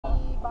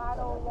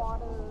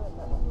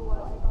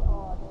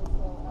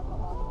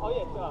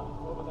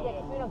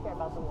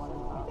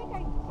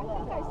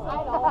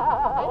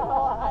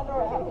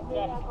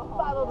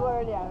Bottled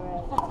water, yeah,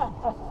 right.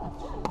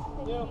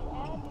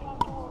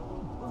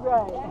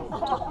 Right.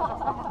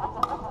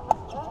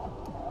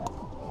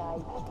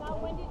 Nice. Now,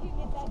 when did you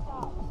get that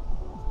job?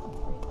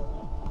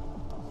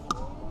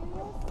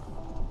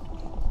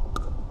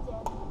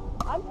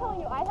 I'm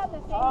telling you, I have the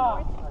same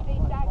North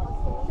Face bag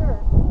for sure.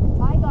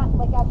 I got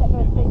like at that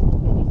North Face.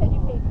 You said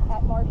you paid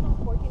at Marshall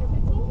 14 or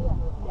 15? Yeah.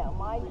 No,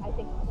 mine I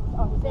think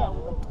on sale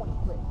was like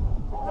 23.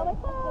 And I'm like,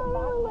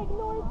 oh, like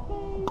North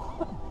Face.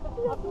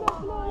 Yes, no.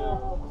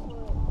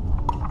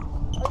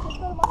 Or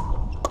just go to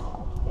Marshall.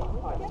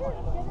 Get her.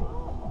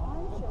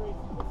 I'm sure.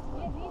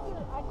 Yeah, these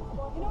are.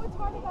 You know what's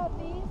hard about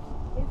these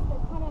is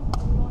they're kind of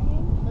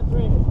annoying. Is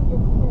when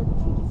they're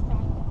too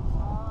distracting,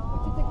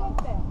 which is a good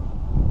thing.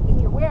 If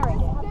you're wearing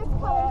it. This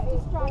color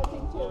is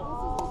distracting too. This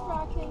is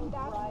distracting.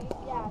 That's right.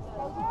 Yes,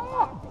 that's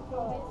distracting. So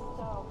this.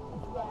 So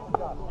yeah.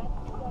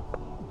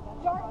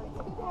 Dark. It's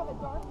good to have a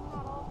dark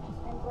paddle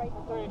and bright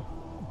colors.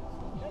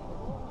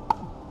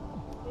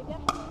 They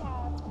definitely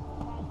have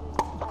this.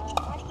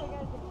 Actually,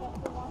 guys, the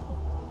custom washes.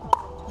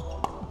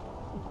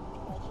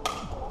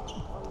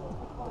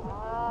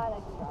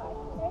 Let's try.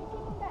 Hey,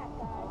 keep them back,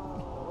 guys.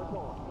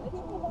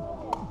 Keep them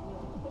all in.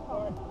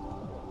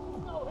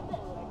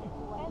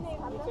 And they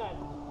have them.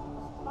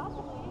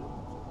 Possibly.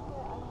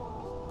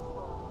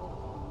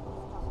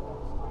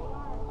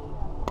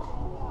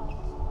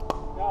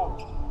 Go.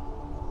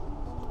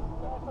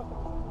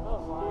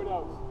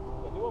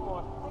 Do one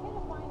more. I'm going to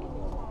find a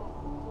new hat.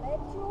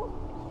 Let you?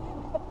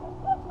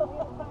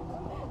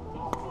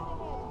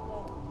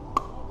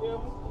 You.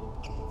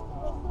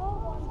 We're still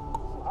one.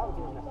 I was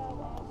doing that.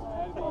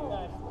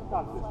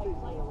 I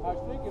was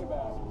thinking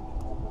about it.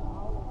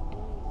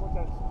 What's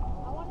that?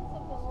 I wanted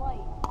something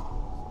light.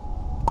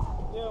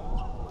 You.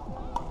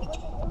 It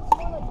was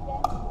more like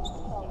dense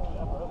color.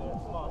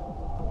 Come on.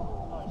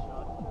 Nice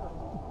shot. I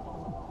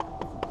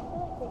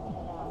feel like taking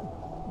it out.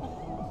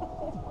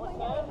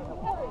 What's that?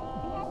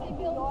 You have to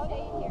build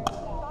shade here.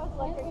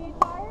 Like, are you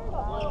tired?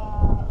 Well,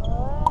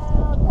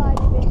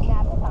 tiny bit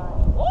nap time.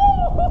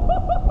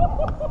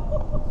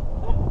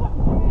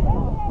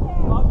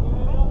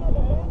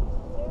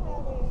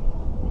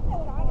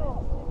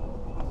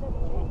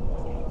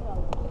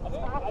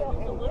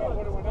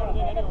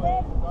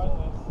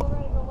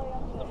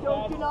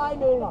 Don't deny me.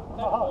 Do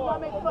not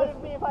make fun of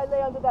me if I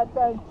lay under that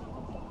bench.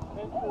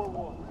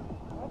 10-4-1.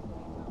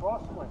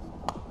 Crosswind.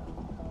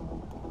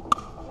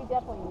 We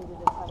definitely needed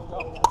this honey.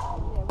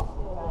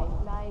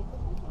 Nice.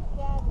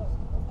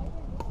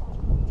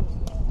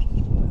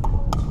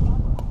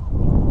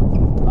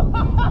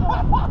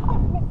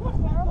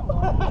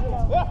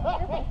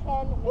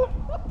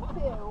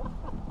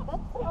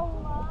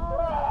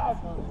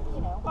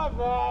 My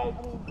bad.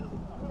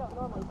 We don't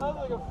normally do That was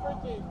like a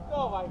freaking,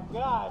 oh my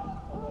god.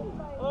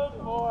 Good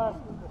more.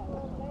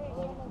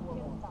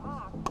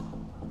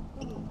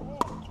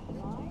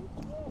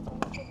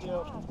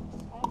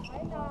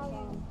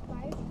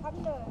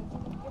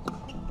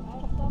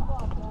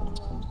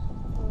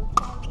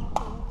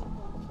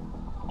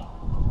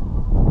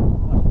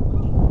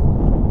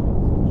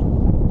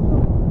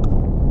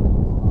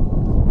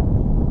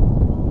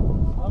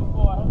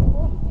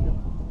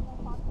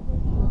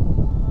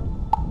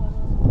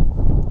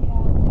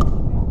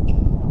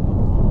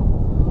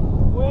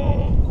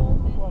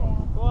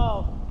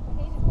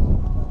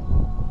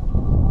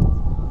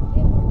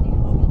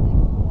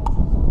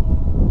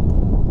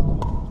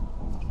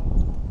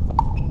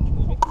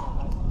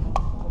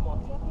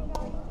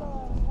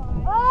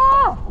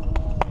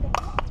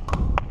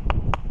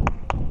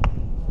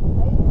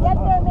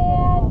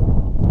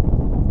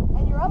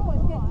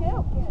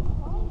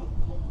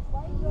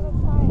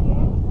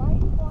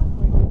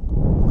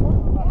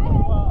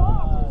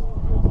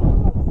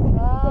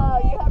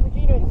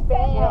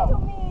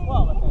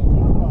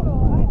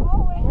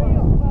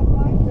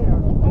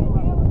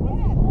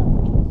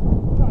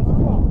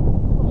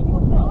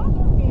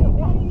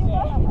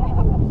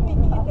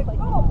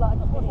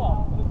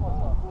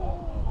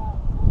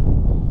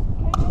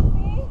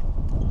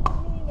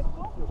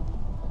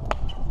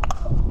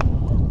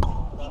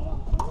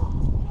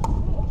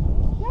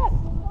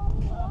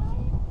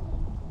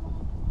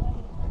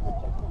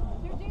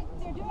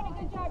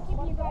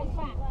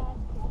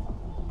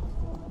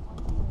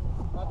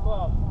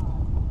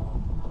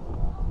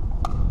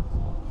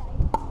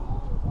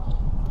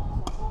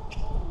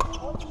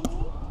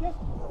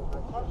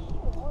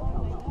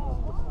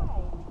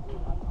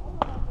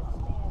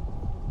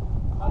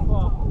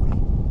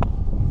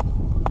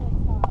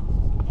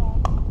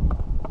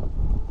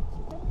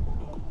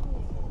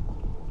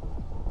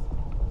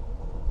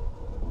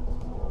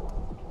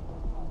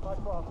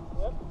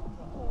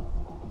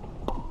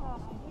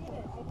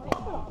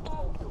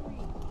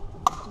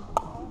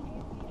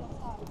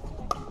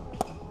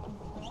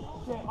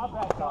 My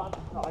bad, John.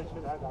 No, I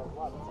should have that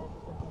one.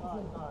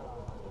 Sorry.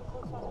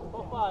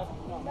 4-5.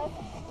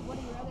 One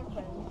of your other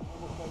friends.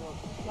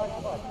 Why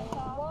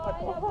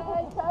are you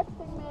guys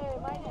texting me?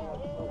 My name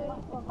is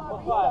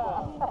Marita.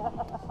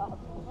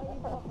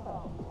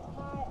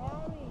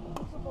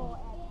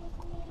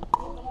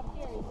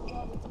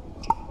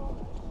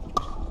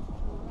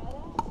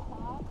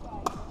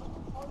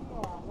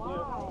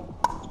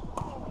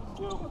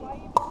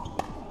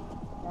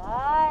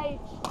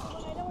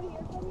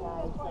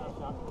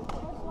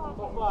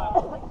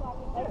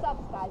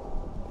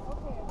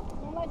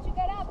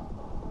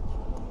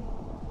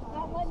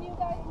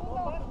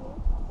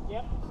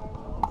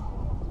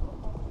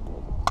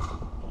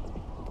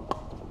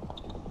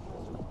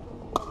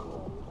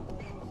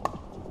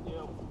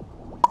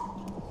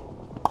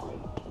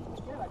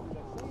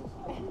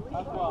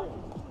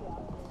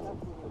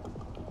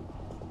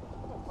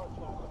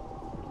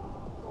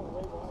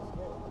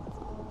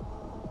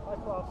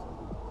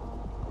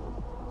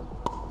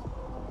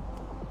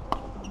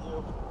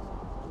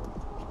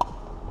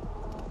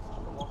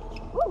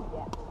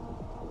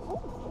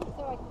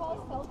 So I call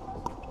cell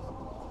phone to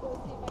go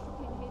see if I can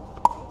pay the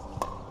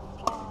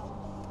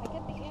I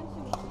get the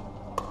answer machine.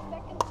 The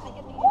second I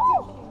get the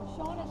answer machine,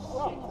 Sean is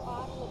opening a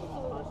bottle of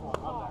soda in the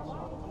car.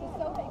 The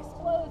soda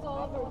explodes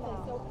all over the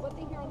place. So what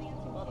they hear on the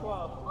answer machine is,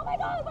 oh my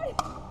God, what is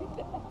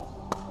this?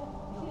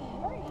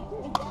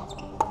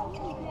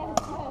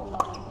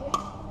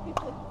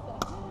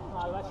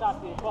 Let's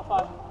shot the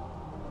pop-up.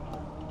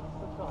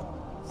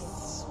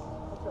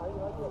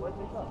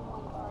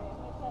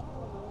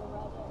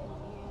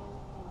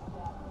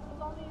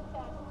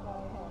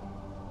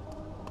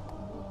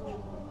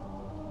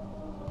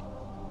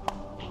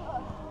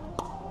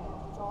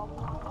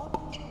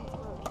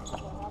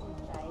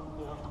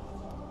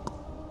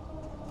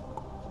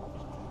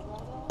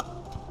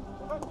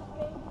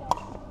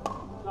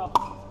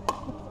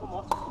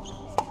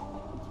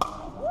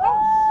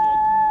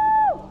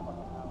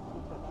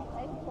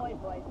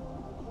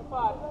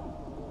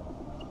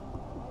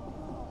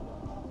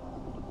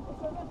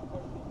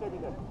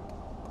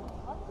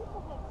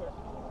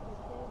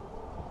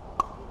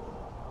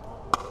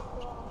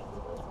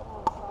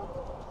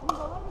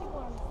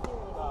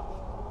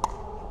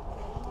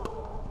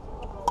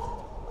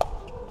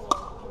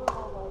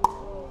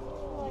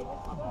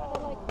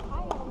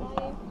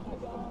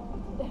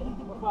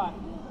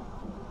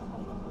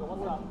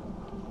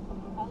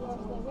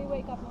 We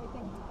wake up and we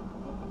think,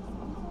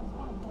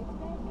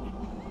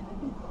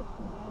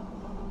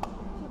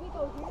 should we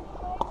go here to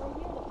play or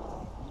here to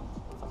play?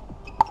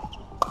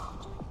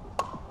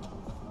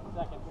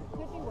 Second.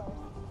 Could be worse.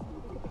 We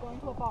could be going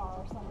to a bar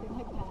or something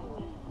like that.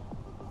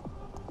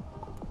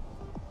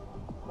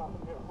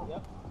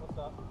 Yep, what's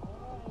up?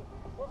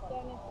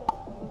 Then it's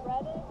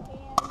Loretta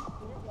and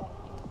Jess.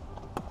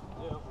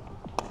 Yeah.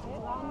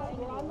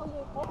 You're on the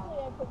loop. Hopefully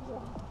I put you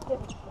on.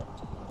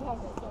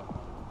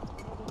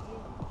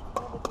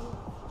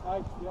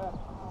 Nice, yeah.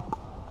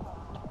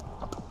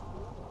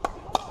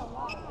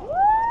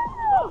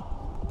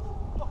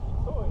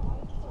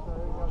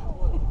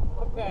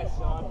 Look at that,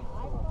 Sean.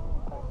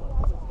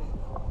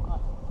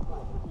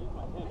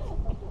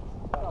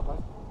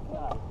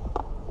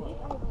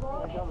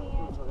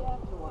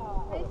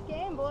 Nice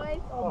game,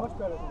 boys. Oh, much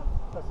better than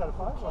best out of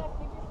 5.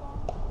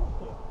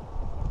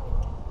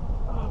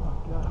 Oh my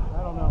God, I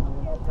don't know,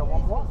 man. Got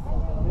one more?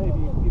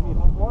 Maybe give me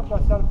one more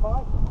best out of 5.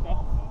 Okay.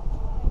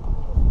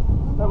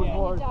 That was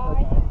more.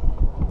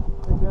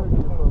 Takes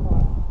energy to